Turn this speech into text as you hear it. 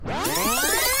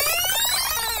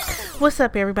What's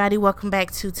up, everybody? Welcome back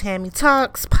to Tammy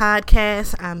Talks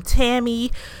podcast. I'm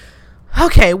Tammy.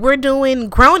 Okay, we're doing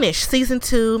Grownish season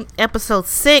 2, episode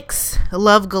 6,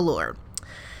 Love Galore.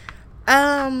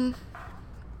 Grownish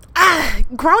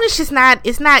is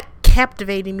not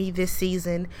captivating me this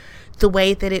season the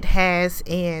way that it has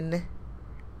in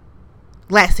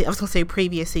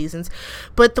previous seasons,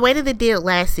 but the way that it did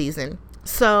last season.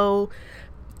 So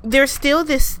there's still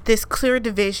this clear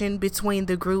division between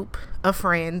the group of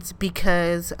friends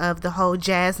because of the whole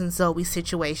Jazz and Zoe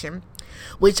situation,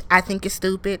 which I think is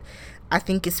stupid. I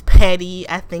think it's petty.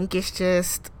 I think it's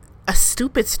just a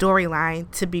stupid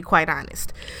storyline, to be quite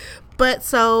honest. But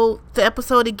so the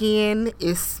episode again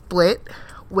is split,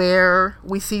 where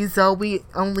we see Zoe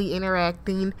only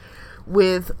interacting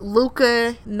with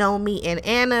Luca, Nomi, and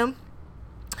Anna,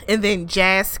 and then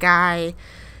Jazz, Sky,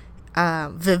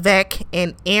 Vivek,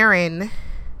 and Aaron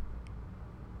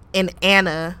and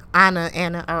Anna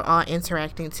are all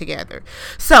interacting together.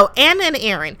 So Anna and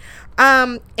Aaron,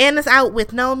 Anna's out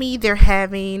with Nomi. They're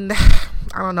having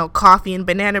coffee and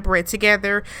banana bread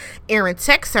together. Aaron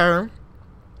texts her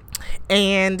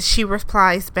and she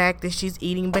replies back that she's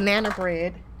eating banana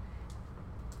bread.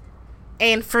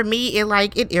 And for me,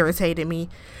 it irritated me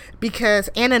because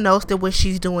Anna knows that what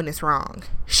she's doing is wrong.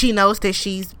 She knows that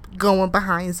she's going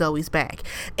behind Zoe's back.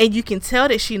 And you can tell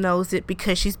that she knows it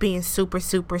because she's being super,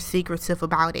 super secretive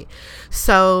about it.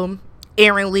 So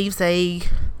Aaron leaves a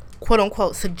quote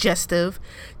unquote suggestive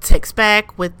text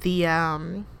back with the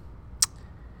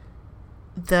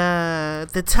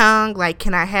tongue, like,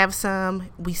 can I have some?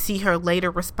 We see her later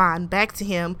respond back to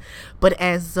him, but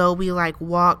as Zoe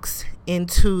walks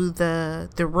into the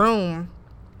room,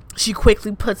 she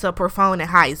quickly puts up her phone and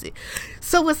hides it.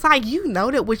 So it's like, you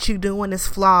know that what you're doing is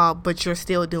flawed, but you're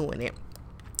still doing it.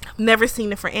 Never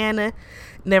seen it for Anna,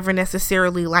 never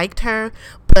necessarily liked her,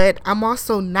 but I'm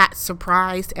also not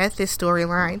surprised at this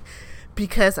storyline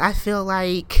because I feel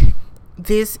like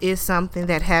this is something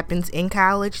that happens in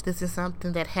college. This is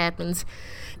something that happens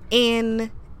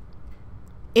in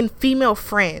female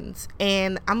friends.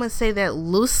 And I'm going to say that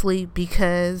loosely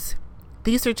because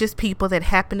these are just people that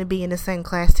happen to be in the same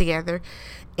class together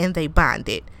and they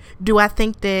bonded. Do I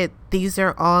think that these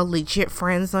are all legit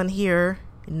friends on here?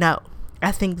 No.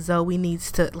 I think Zoe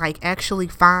needs to actually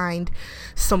find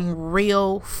some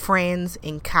real friends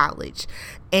in college.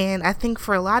 And I think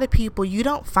for a lot of people, you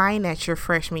don't find that your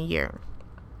freshman year.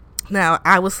 Now,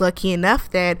 I was lucky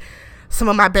enough that some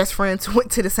of my best friends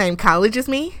went to the same college as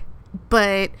me,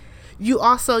 but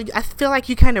I feel like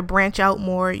you kind of branch out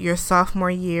more your sophomore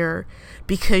year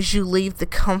because you leave the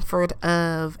comfort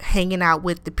of hanging out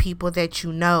with the people that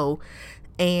you know,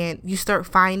 and you start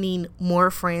finding more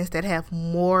friends that have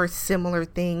more similar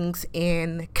things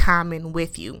in common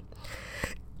with you.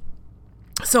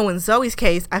 So in Zoe's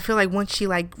case, I feel like once she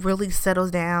really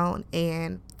settles down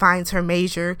and finds her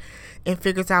major and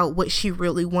figures out what she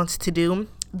really wants to do,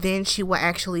 then she will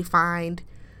actually find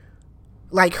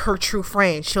her true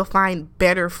friends. She'll find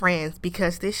better friends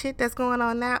because this shit that's going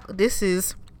on now, this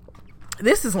is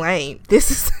lame.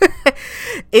 This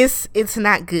is it's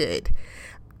not good.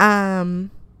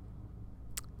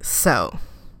 So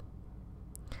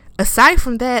aside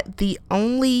from that,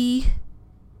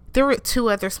 there were two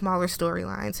other smaller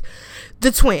storylines.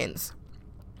 The twins,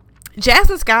 Jazz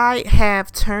and Sky,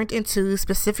 have turned into,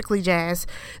 specifically Jazz,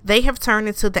 they have turned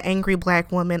into the angry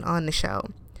black woman on the show.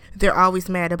 They're always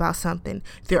mad about something.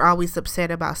 They're always upset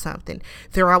about something.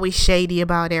 They're always shady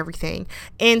about everything.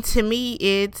 And to me,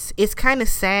 it's kind of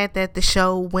sad that the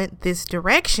show went this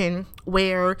direction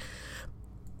where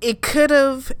it could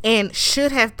have and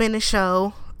should have been a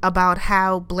show about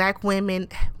how black women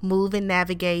move and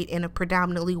navigate in a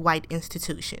predominantly white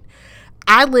institution.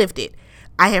 I lived it.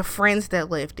 I have friends that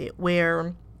lived it,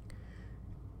 where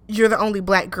you're the only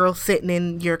black girl sitting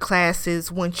in your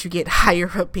classes once you get higher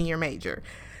up in your major.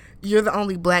 You're the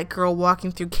only black girl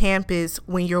walking through campus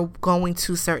when you're going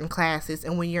to certain classes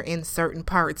and when you're in certain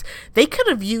parts. They could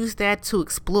have used that to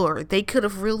explore. They could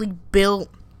have really built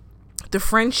the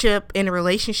friendship and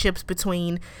relationships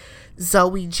between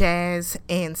Zoe, Jazz,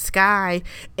 and Sky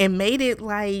and made it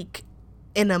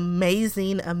an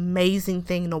amazing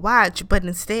thing to watch. But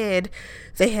instead,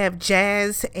 they have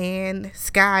Jazz and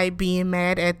Sky being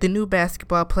mad at the new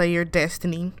basketball player,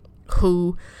 Destiny,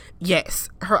 who, yes,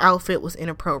 her outfit was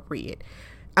inappropriate.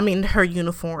 I mean, her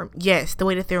uniform, yes, the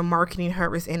way that they're marketing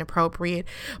her is inappropriate.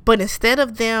 But instead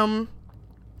of them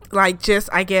just,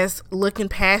 I guess, looking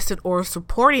past it or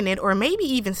supporting it or maybe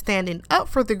even standing up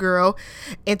for the girl,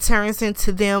 it turns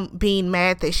into them being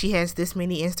mad that she has this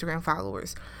many Instagram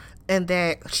followers. and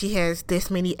that she has this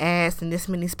many ads and this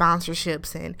many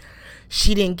sponsorships, and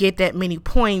she didn't get that many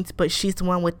points, but she's the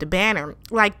one with the banner.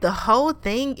 Like, the whole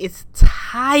thing is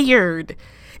tired.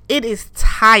 It is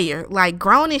tired. Like,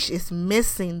 Grownish is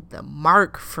missing the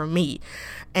mark for me.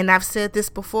 And I've said this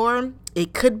before.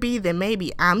 It could be that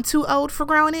maybe I'm too old for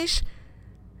Grownish,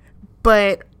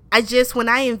 but when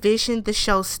I envisioned the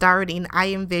show starting,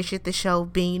 I envisioned the show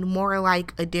being more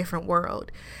like a different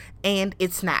world, and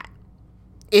it's not.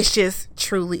 It's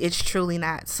truly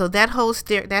not. So that whole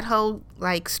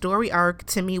story arc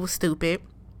to me was stupid.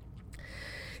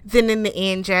 Then in the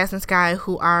end, Jazz and Sky,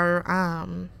 who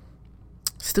are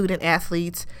student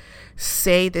athletes,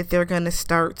 say that they're going to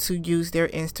start to use their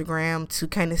Instagram to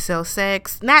kind of sell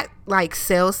sex. Not like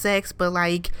sell sex, but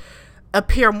like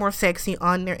appear more sexy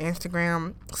on their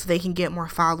Instagram so they can get more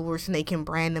followers and they can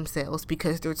brand themselves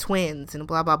because they're twins and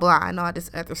blah, blah, blah, and all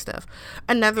this other stuff.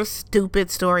 Another stupid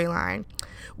storyline,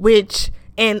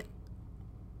 and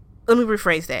let me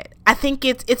rephrase that. I think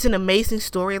it's an amazing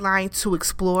storyline to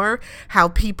explore how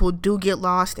people do get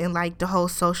lost in like the whole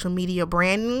social media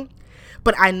branding.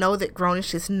 But I know that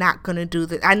Grownish is not going to do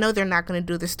that. I know they're not going to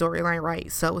do the storyline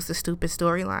right. So it's a stupid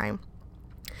storyline.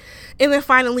 And then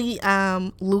finally,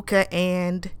 Luca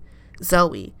and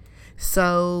Zoe.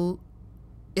 So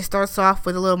it starts off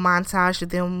with a little montage of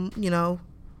them,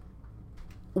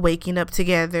 waking up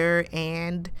together,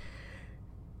 and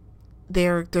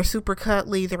they're super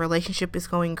cuddly. The relationship is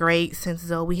going great since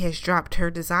Zoe has dropped her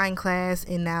design class,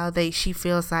 and now she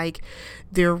feels like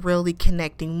they're really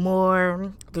connecting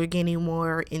more. They're getting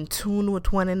more in tune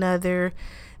with one another,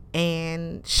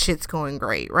 and shit's going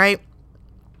great, right?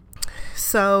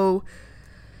 So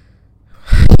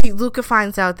Luca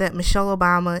finds out that Michelle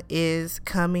Obama is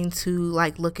coming to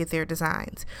like look at their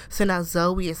designs. So now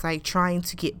Zoe is like trying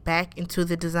to get back into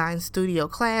the design studio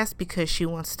class because she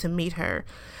wants to meet her.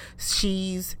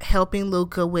 She's helping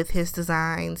Luca with his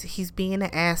designs. He's being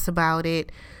an ass about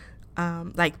it,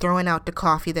 like throwing out the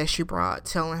coffee that she brought,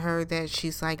 telling her that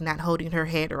she's like not holding her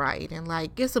head right, and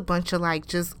like it's a bunch of like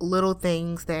just little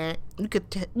things that you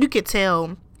could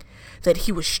tell that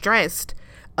he was stressed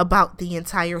about the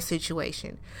entire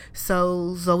situation.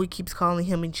 So Zoe keeps calling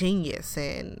him a genius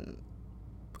and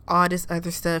all this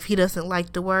other stuff. He doesn't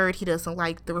like the word. He doesn't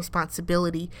like the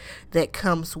responsibility that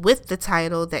comes with the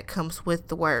title, that comes with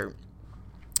the word.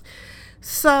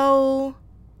 So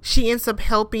she ends up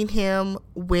helping him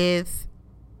with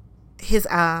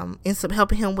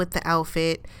the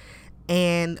outfit,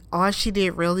 and all she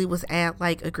did really was add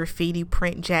like a graffiti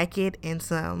print jacket and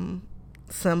some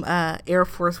Air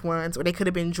Force Ones, or they could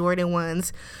have been Jordan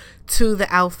ones, to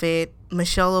the outfit.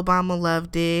 Michelle Obama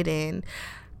loved it, and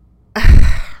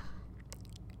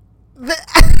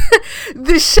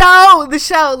the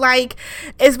show, like,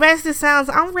 as bad as it sounds,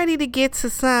 I'm ready to get to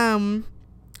some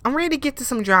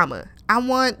drama. I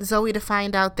want Zoe to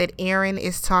find out that Aaron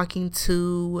is talking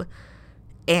to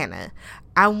Anna.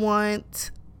 I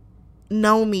want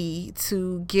Nomi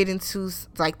to get into,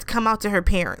 like, to come out to her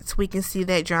parents. We can see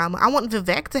that drama. I want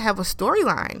Vivek to have a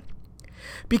storyline,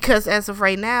 because as of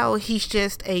right now, he's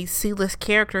just a C-list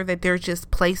character that they're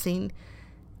just placing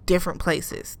different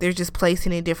places. They're just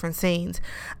placing in different scenes.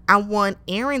 I want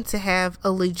Aaron to have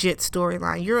a legit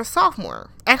storyline. You're a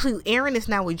sophomore. Actually, Aaron is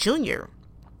now a junior.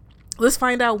 Let's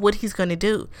find out what he's going to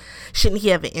do. Shouldn't he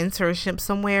have an internship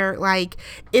somewhere? Like,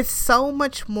 it's so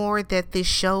much more that this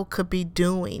show could be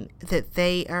doing that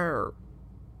they are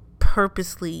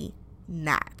purposely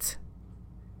not.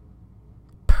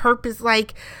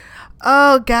 Like,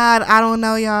 oh God, I don't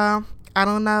know, y'all. I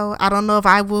don't know if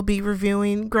I will be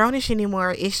reviewing Grownish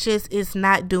anymore. It's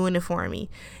not doing it for me.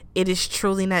 It is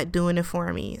truly not doing it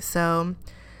for me. So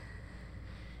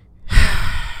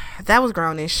that was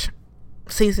Grownish.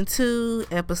 Season 2,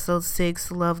 episode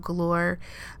 6, Love Galore.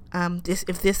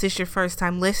 If this is your first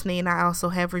time listening, I also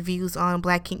have reviews on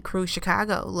Black Ink Crew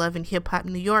Chicago, Love and Hip Hop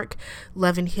New York,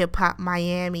 Love and Hip Hop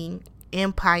Miami,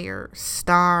 Empire,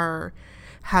 Star,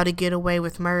 How to Get Away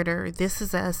with Murder, This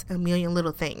Is Us, A Million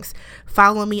Little Things.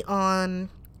 Follow me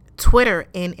on Twitter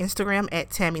and Instagram at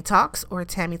Tammy Talks or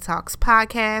Tammy Talks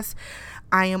Podcast.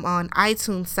 I am on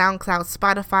iTunes, SoundCloud,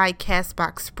 Spotify,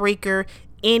 Castbox, Spreaker,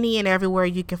 any and everywhere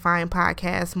you can find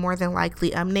podcasts. More than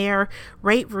likely I'm there.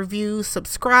 Rate, review,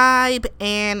 subscribe,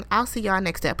 and I'll see y'all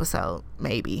next episode,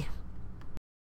 maybe.